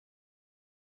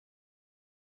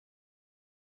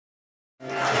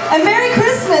And Merry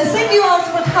Christmas. Thank you all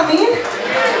for coming.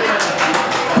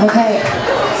 Okay.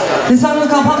 This song is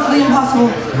called Possibly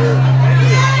Impossible.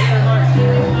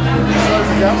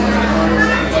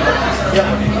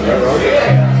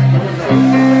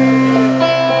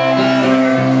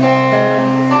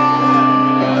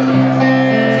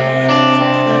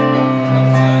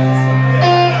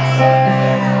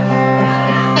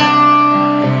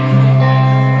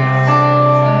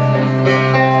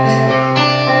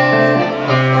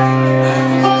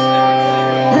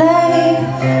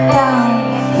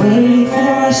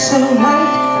 So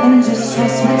right and just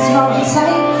trust what's wrong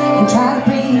inside and try to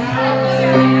breathe.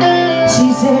 She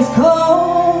says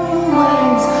cold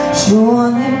waves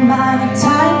surely amount of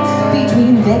time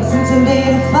between vexing till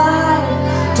later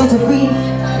 5 just to breathe.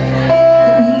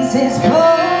 And he says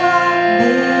poor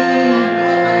me,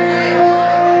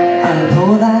 I'm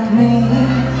poor like me.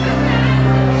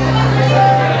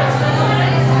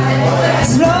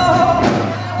 Slow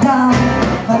down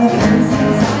for the things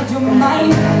inside your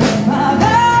mind.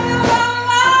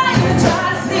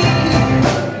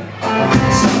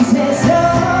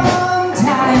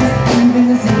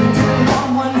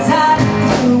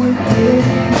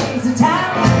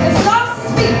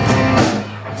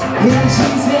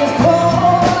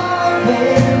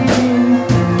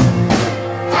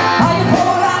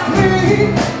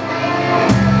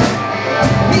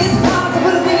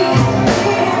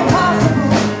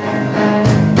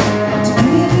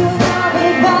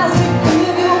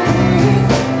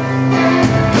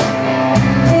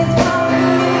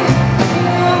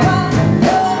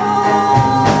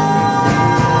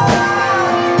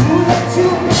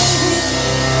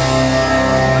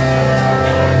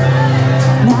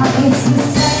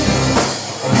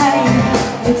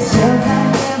 It's still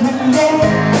time every day.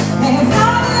 There's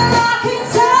nothing I can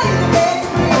tell you to make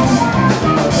me breathe.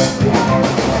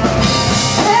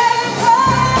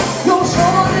 Your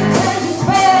shoulder tells you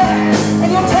spare, and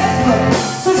your textbook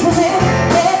search for him,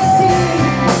 let's see.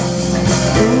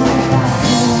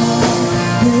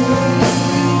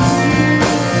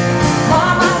 Why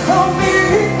am I so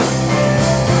weak?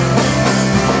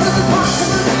 This is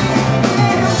possibly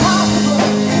impossible.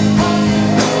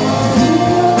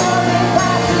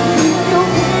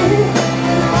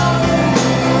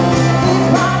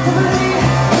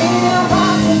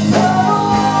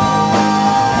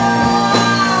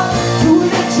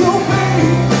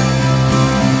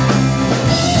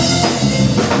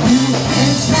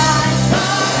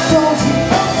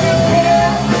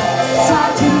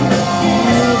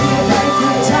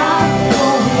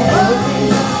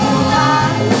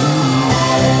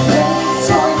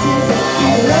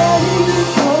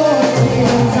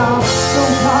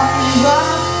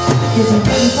 It's a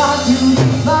things hard to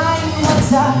define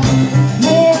what's up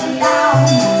here now.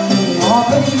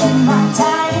 Offering of my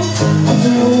time, I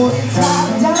know it's hard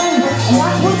done, and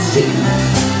that's what's cheap.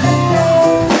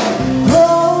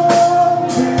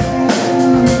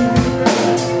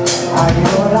 Are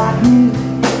you like me?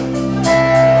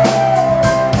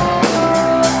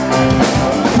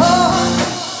 Oh,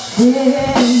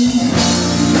 yeah.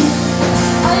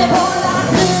 Are you like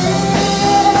me?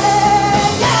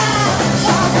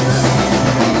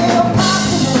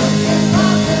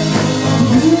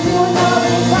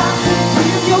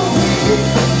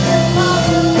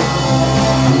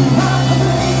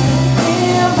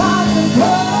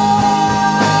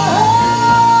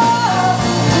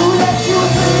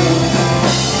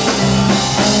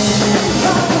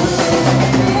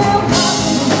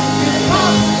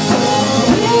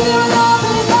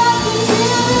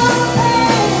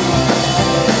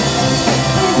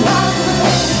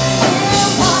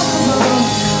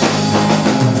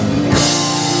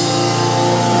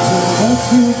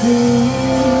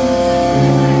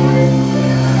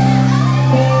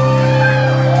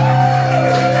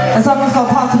 The song was called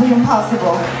Possibly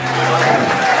Impossible.